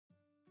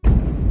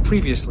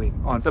Previously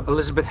on the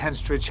Elizabeth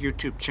Henstridge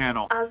YouTube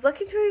channel. I was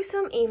looking through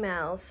some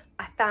emails.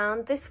 I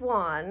found this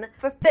one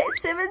for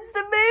FITZSIMMONS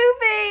the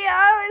movie.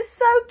 Oh, it's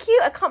so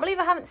cute. I can't believe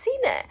I haven't seen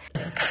it.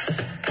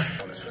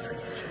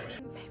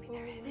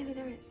 Maybe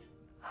there is.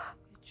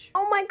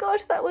 Oh my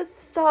gosh, that was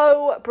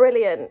so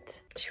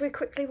brilliant. Should we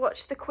quickly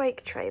watch the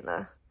Quake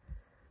trailer?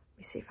 Let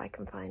me see if I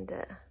can find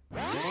it.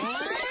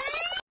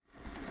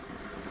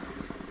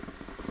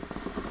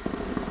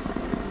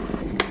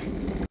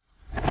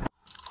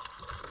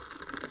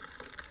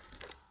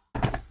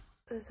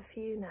 There's a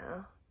few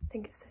now. I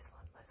think it's this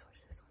one. Let's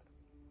watch this one.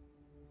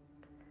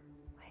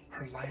 Wait.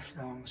 Her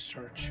lifelong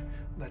search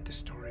led to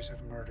stories of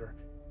murder.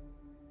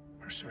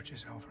 Her search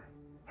is over.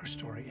 Her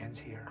story ends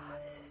here. Oh,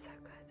 this is so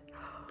good.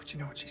 But you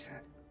know what she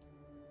said?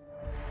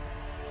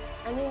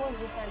 Anyone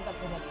who signs up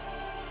for this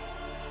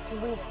to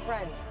lose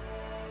friends,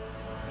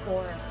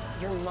 or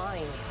your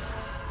mind,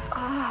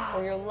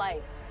 or your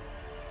life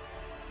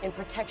in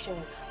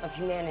protection of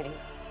humanity.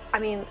 I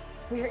mean,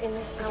 we're in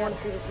this together. I want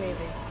to see this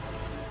movie.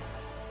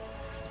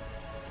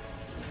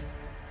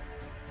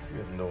 We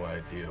have no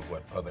idea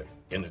what other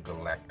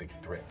intergalactic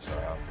threats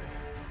are out there.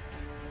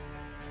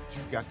 But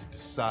you've got to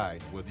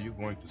decide whether you're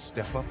going to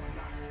step up or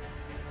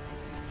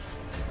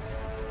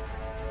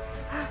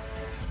not.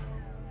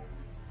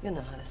 You'll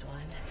know how this will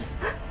end.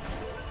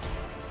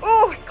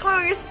 Oh,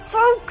 Chloe is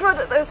so good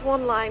at those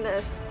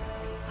one-liners.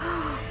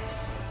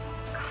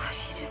 Gosh,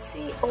 you just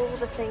see all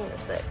the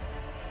things that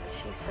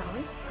she's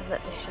done and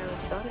that the show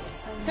has done.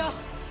 It's so Go! nice.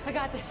 I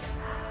got this.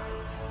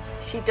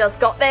 She does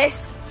got this.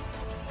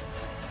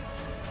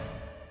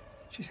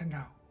 She said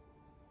no.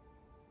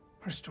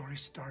 Her story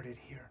started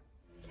here.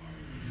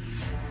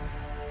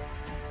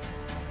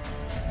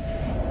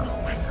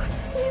 Oh my god,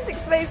 this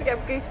music's amazing. I'm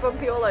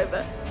goosebumpy all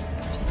over.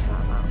 Just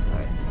start that,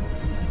 sorry.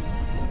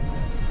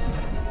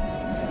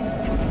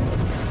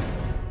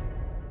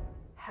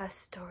 Her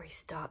story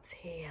starts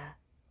here.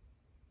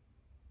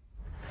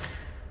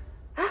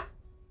 Oh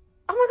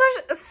my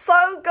gosh, it's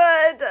so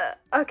good.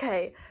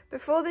 Okay,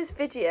 before this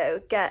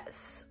video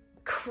gets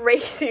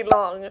crazy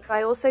long,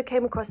 I also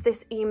came across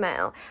this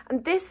email,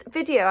 and this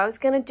video I was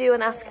going to do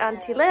an Ask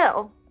Auntie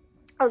Lil.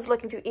 I was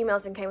looking through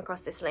emails and came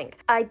across this link.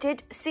 I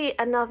did see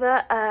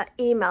another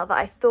email that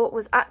I thought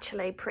was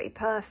actually pretty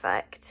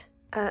perfect.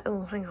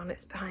 Oh, hang on,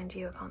 it's behind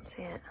you, I can't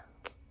see it.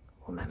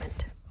 One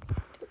moment.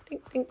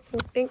 Ding, ding,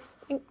 ding,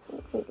 ding,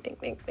 ding, ding,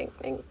 ding, ding,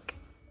 ding.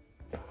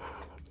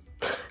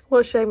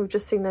 What a shame we've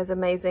just seen those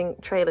amazing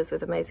trailers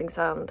with amazing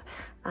sound,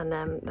 and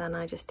then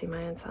I just do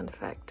my own sound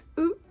effect.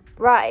 Ooh.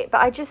 Right, but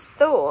I just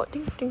thought,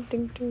 ding, ding,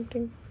 ding, ding,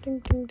 ding, ding,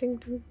 ding, ding,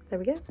 ding. There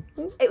we go.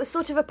 It was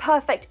sort of a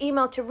perfect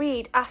email to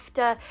read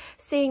after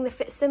seeing the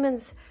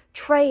FITZSIMMONS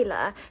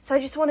trailer. So I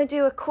just want to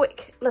do a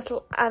quick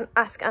little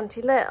Ask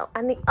Auntie Lil.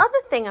 And the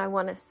other thing I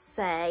want to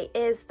say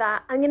is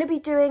that I'm going to be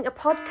doing a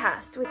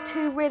podcast with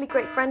two really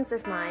great friends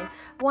of mine,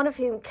 one of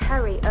whom,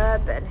 Kerry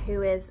Urban,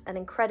 who is an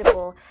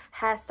incredible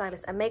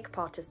hairstylist and makeup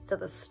artist to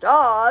the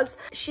stars.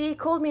 She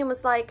called me and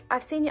was like,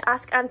 I've seen your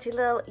Ask Auntie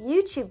Lil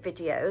YouTube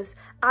videos.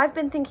 I've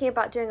been thinking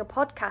about doing a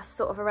podcast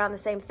sort of around the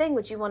same thing.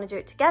 Would you want to do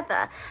it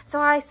together? So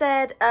I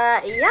said,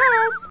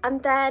 yes.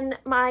 And then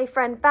my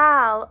friend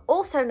Val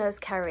also knows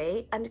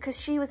Kerry, and because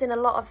she was in a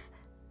lot of,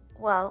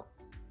 well,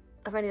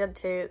 I've only done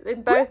two,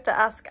 in both the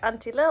Ask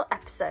Auntie Lil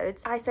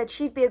episodes, I said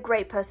she'd be a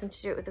great person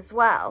to do it with as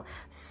well.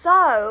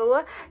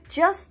 So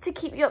just to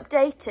keep you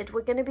updated,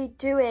 we're going to be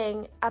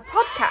doing a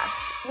podcast.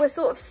 We're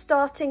sort of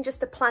starting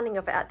just the planning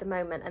of it at the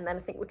moment, and then I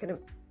think we're going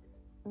to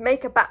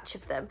make a batch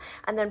of them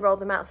and then roll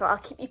them out, so I'll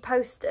keep you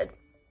posted.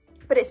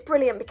 But it's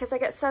brilliant because I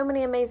get so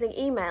many amazing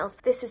emails.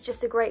 This is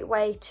just a great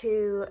way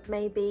to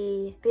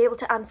maybe be able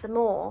to answer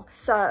more.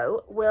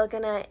 So we're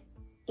gonna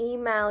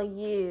email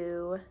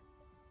you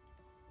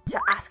to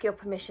ask your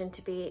permission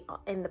to be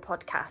in the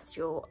podcast,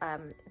 your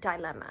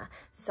dilemma.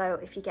 So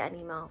if you get an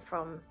email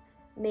from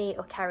me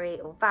or Kerry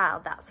or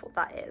Val, that's what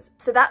that is.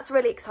 So that's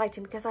really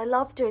exciting because I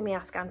love doing the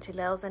Ask Auntie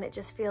Lils, and it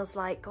just feels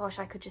like, gosh,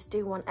 I could just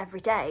do one every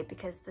day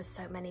because there's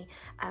so many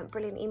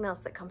brilliant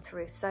emails that come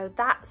through. So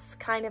that's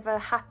kind of a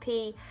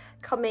happy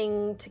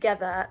coming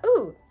together.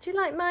 Ooh, do you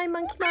like my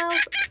Monkey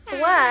Mouse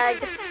swag?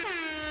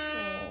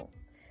 Oh,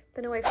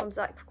 been away from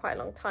Zach for quite a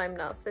long time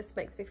now, so this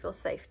makes me feel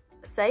safe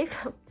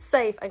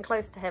and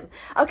close to him.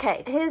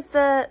 Okay, here's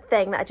the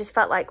thing that I just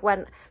felt like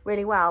went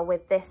really well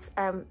with this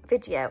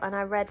video, and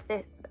I read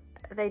this.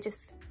 They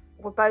just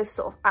were both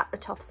sort of at the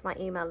top of my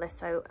email list,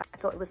 so I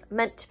thought it was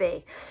meant to be.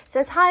 It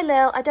says, hi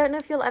Lil, I don't know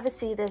if you'll ever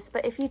see this,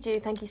 but if you do,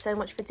 thank you so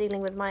much for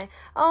dealing with my,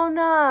 oh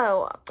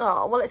no,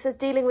 oh, well, it says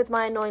dealing with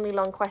my annoyingly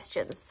long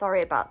questions.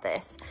 Sorry about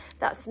this.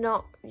 That's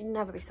not, you'd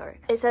never be sorry.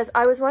 It says,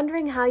 I was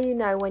wondering how you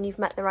know when you've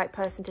met the right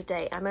person to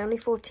date. I'm only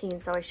 14,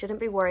 so I shouldn't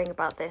be worrying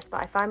about this,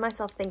 but I find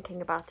myself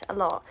thinking about it a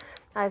lot.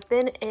 I've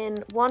been in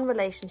one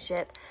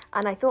relationship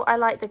and I thought I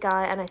liked the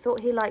guy and I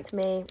thought he liked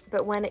me,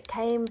 but when it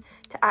came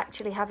to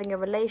actually having a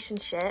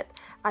relationship,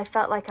 I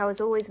felt like I was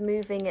always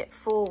moving it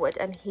forward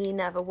and he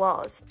never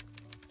was.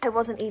 I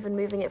wasn't even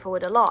moving it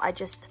forward a lot. I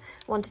just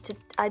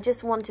I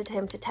just wanted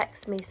him to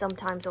text me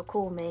sometimes or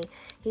call me.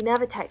 He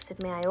never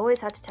texted me. I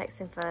always had to text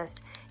him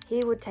first.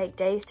 He would take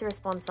days to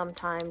respond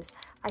sometimes.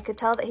 I could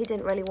tell that he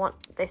didn't really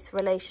want this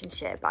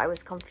relationship, but I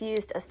was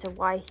confused as to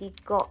why he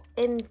got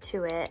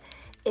into it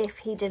if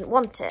he didn't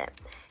want it.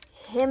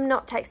 Him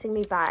not texting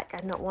me back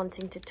and not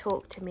wanting to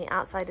talk to me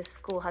outside of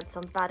school had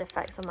some bad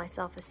effects on my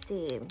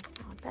self-esteem.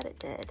 Oh, I bet it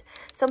did.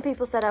 Some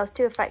people said I was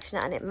too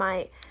affectionate and it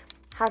might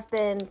have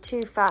been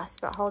too fast,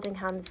 but holding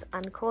hands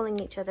and calling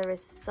each other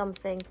is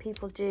something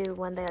people do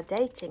when they are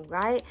dating,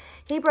 right?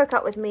 He broke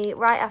up with me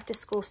right after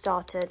school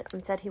started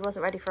and said he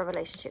wasn't ready for a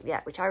relationship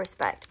yet, which I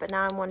respect, but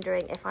now I'm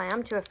wondering if I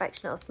am too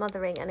affectionate or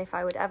smothering and if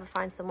I would ever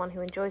find someone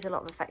who enjoys a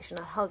lot of affection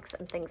and hugs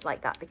and things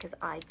like that, because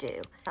I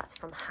do. That's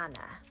from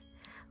Hannah.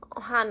 Oh,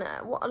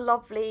 Hannah, what a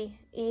lovely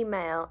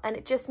email. And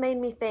it just made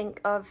me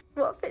think of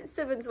what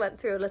FITZSIMMONS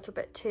went through a little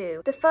bit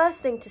too. The first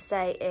thing to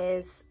say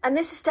is, and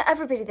this is to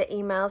everybody that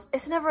emails,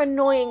 it's never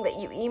annoying that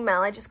you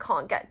email, I just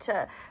can't get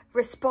to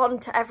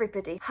respond to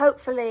everybody.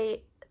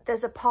 Hopefully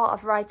there's a part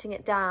of writing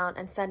it down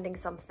and sending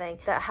something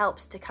that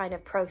helps to kind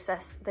of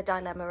process the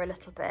dilemma a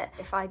little bit.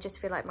 If I just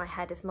feel like my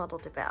head is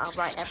muddled a bit, I'll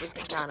write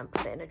everything down and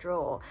put it in a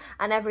drawer.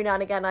 And every now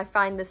and again I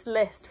find this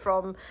list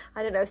from,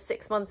 I don't know,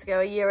 6 months ago,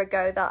 a year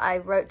ago, that I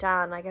wrote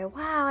down and I go,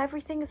 wow,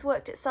 everything has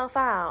worked itself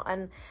out.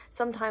 And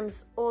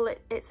sometimes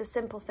it's a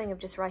simple thing of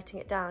just writing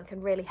it down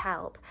can really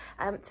help.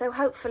 So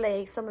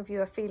hopefully some of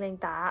you are feeling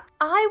that.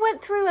 I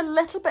went through a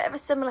little bit of a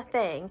similar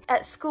thing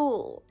at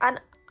school, and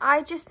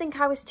I just think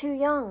I was too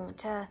young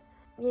to,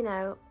 you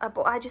know,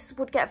 I just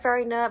would get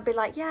very nervous, be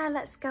like, yeah,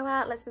 let's go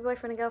out, let's be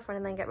boyfriend and girlfriend,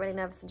 and then get really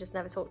nervous and just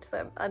never talk to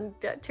them and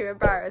get too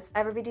embarrassed.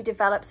 Everybody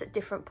develops at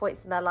different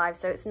points in their lives,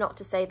 so it's not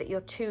to say that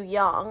you're too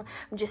young.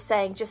 I'm just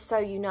saying, just so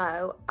you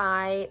know,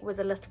 I was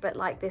a little bit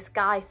like this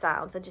guy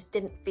sounds. I just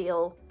didn't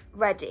feel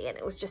ready, and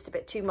it was just a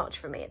bit too much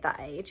for me at that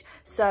age.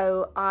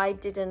 So I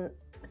didn't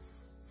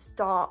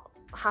start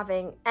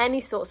having any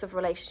sorts of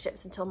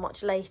relationships until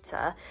much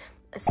later,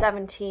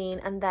 17,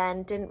 and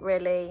then didn't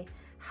really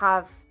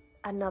have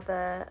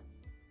another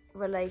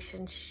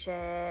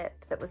relationship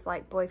that was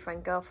like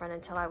boyfriend girlfriend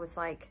until I was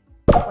like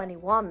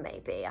 21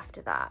 maybe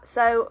after that.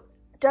 So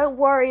don't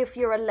worry if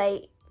you're a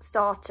late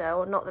starter,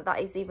 or not that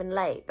that is even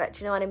late, but do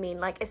you know what I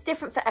mean? Like, it's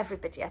different for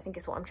everybody, I think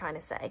is what I'm trying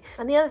to say.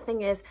 And the other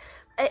thing is,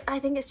 I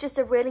think it's just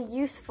a really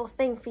useful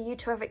thing for you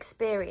to have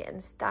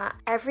experienced that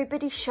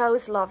everybody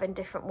shows love in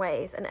different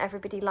ways and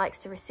everybody likes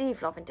to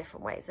receive love in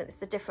different ways, and it's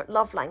the different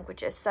love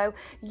languages. So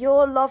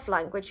your love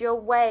language, your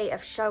way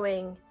of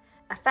showing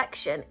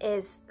affection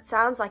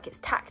sounds like it's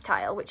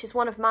tactile, which is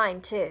one of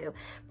mine too.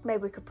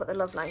 Maybe we could put the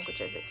love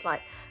languages. It's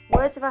like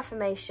words of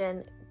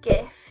affirmation,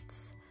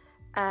 gifts,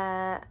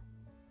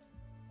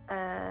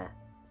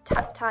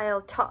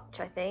 tactile touch,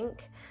 I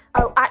think.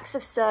 Oh, acts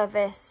of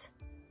service.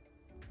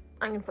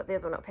 I'm going to put the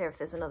other one up here if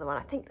there's another one.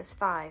 I think there's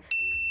 5.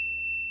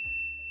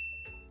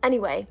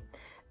 Anyway,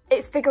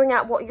 it's figuring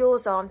out what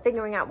yours are and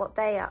figuring out what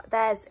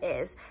theirs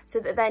is, so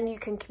that then you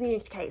can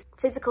communicate.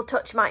 Physical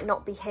touch might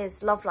not be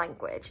his love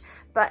language,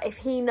 but if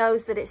he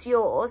knows that it's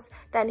yours,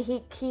 then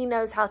he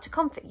knows how to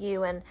comfort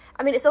you. And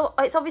I mean, it's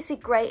obviously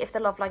great if the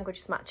love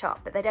languages match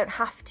up, but they don't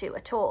have to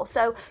at all.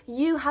 So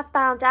you have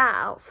found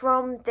out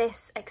from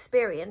this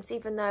experience,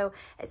 even though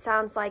it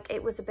sounds like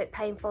it was a bit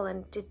painful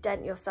and did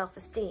dent your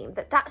self-esteem,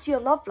 that that's your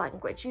love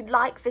language. You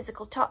like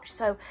physical touch.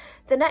 So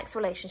the next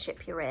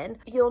relationship you're in,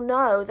 you'll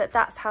know that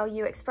that's how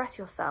you express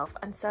yourself,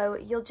 and so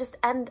you'll just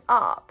end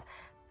up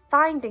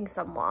finding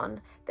someone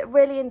that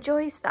really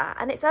enjoys that.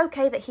 And it's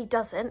okay that he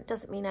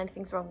doesn't mean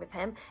anything's wrong with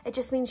him. It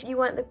just means you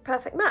weren't the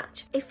perfect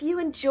match. If you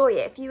enjoy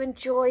it, if you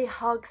enjoy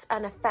hugs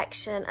and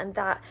affection and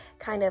that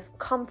kind of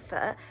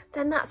comfort,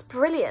 then that's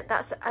brilliant.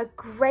 That's a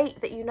great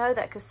that you know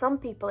that, because some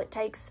people it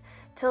takes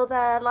till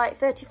they're like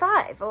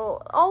 35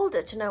 or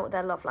older to know what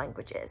their love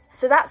language is.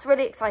 So that's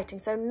really exciting.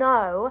 So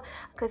no,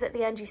 because at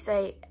the end you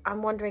say,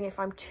 I'm wondering if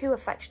I'm too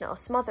affectionate or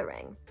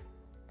smothering.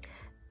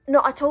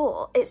 Not at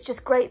all. It's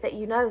just great that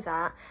you know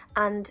that,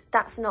 and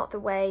that's not the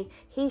way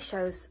he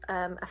shows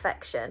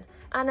affection.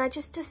 And I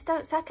just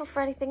don't settle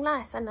for anything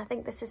less, and I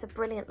think this is a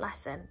brilliant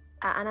lesson.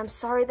 And I'm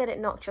sorry that it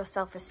knocked your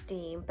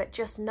self-esteem, but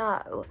just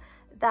know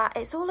that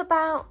it's all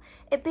about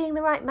it being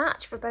the right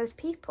match for both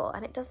people.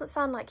 And it doesn't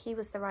sound like he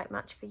was the right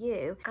match for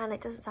you, and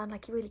it doesn't sound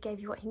like he really gave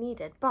you what he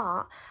needed.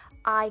 But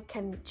I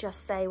can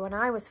just say, when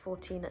I was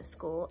 14 at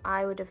school,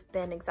 I would have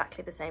been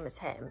exactly the same as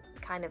him.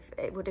 Kind of,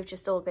 it would have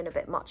just all been a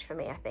bit much for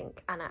me, I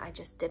think. And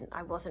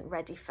I wasn't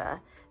ready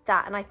for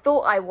that. And I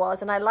thought I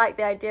was, and I liked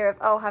the idea of,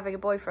 oh, having a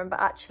boyfriend, but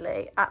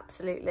actually,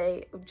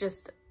 absolutely,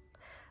 just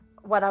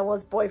when I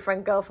was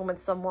boyfriend, girlfriend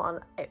with someone,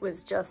 it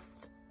was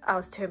just, I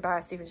was too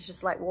embarrassed even to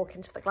just like walk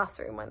into the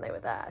classroom when they were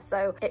there.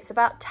 So it's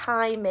about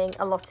timing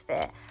a lot of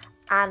it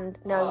and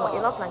knowing what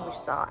your love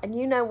languages are. And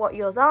you know what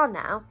yours are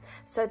now.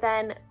 So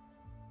then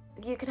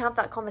you can have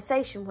that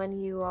conversation when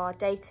you are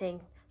dating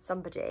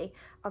somebody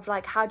of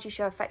like, how do you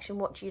show affection?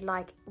 What do you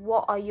like?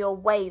 What are your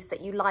ways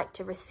that you like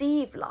to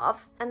receive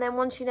love? And then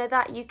once you know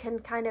that, you can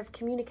kind of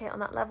communicate on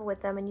that level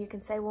with them, and you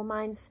can say, well,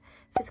 mine's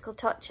physical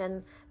touch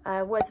and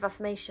words of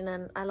affirmation,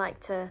 and I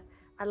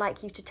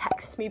like you to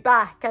text me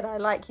back, and I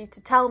like you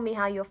to tell me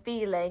how you're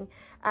feeling,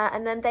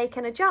 and then they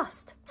can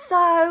adjust.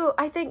 So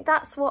I think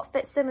that's what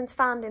FITZSIMMONS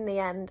found in the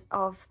end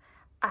of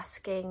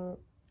asking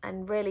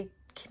and really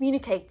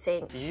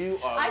communicating. You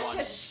are I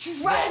should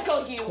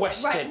strangle you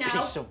right now.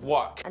 Piece of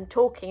work. And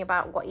talking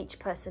about what each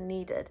person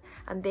needed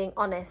and being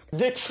honest.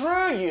 The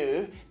true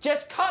you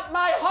just cut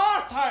my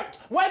heart out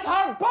with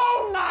her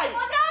bone knife.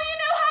 Well, now you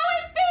know how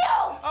it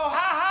feels. Oh,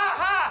 ha ha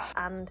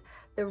ha. And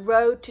the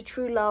road to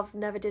true love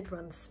never did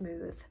run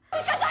smooth.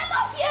 Because I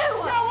love you!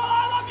 Yeah, well,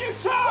 I love you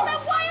too! Well, then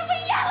why are we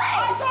yelling?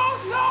 I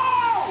don't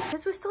know!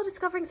 Because we're still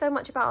discovering so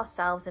much about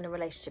ourselves in a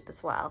relationship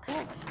as well.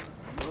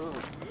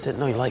 Didn't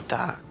know you liked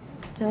that.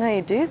 Didn't know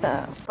you do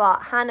that.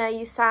 But Hannah,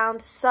 you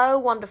sound so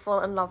wonderful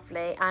and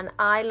lovely, and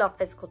I love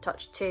physical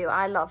touch too.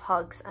 I love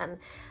hugs and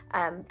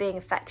being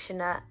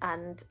affectionate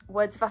and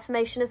words of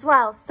affirmation as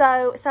well.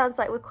 So it sounds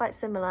like we're quite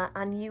similar,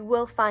 and you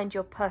will find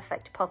your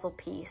perfect puzzle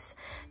piece.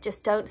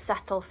 Just don't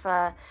settle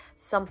for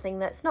something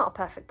that's not a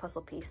perfect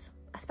puzzle piece,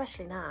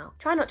 especially now.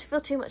 Try not to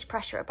feel too much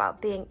pressure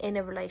about being in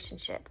a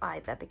relationship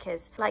either,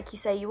 because like you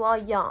say, you are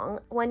young.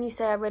 When you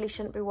say, I really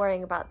shouldn't be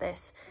worrying about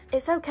this,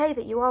 it's okay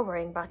that you are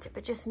worrying about it,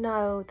 but just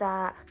know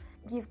that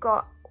you've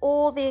got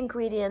all the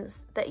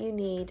ingredients that you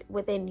need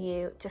within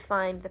you to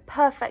find the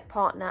perfect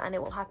partner, and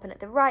it will happen at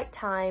the right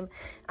time,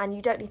 and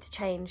you don't need to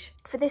change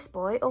for this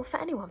boy or for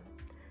anyone.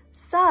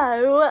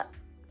 So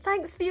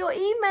thanks for your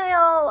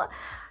email.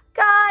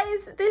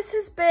 Guys, this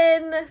has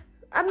been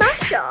a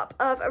mashup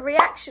of a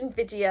reaction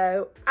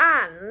video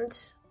and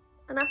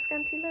an Ask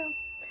Auntie Lil.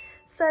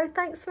 So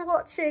thanks for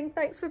watching.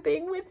 Thanks for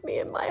being with me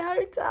in my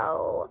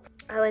hotel.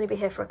 I'll only be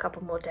here for a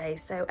couple more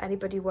days, so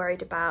anybody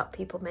worried about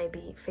people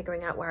maybe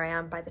figuring out where I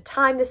am by the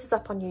time this is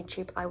up on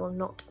YouTube, I will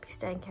not be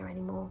staying here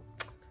anymore,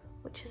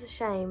 which is a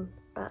shame,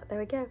 but there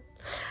we go.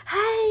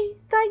 Hey,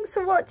 thanks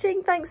for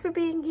watching. Thanks for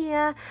being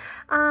here.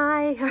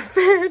 I have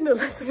been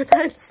Elizabeth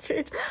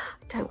Henstridge.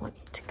 I don't want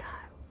you to go.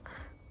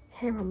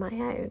 Here on my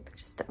own, I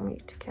just don't want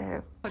you to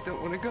go. I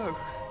don't want to go.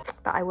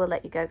 But I will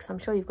let you go because I'm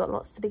sure you've got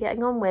lots to be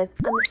getting on with.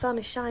 And the sun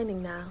is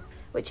shining now,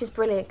 which is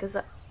brilliant because,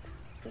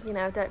 you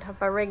know, I don't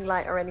have my ring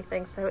light or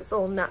anything, so it's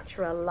all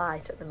natural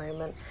light at the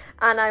moment.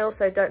 And I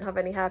also don't have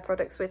any hair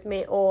products with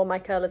me, or my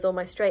curlers or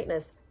my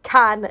straighteners.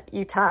 Can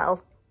you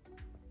tell?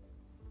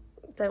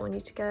 Don't want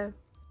you to go.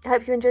 I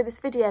hope you enjoyed this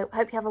video. I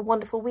hope you have a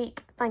wonderful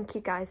week. Thank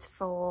you guys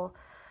for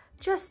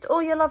just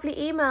all your lovely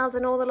emails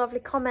and all the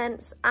lovely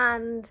comments,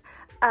 and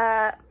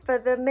for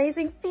the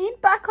amazing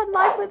feedback on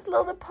Life with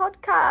Lil, the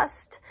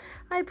podcast.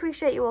 I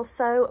appreciate you all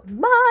so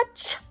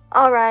much.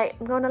 All right,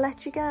 I'm gonna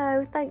let you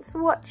go. Thanks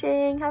for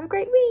watching. Have a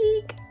great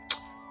week.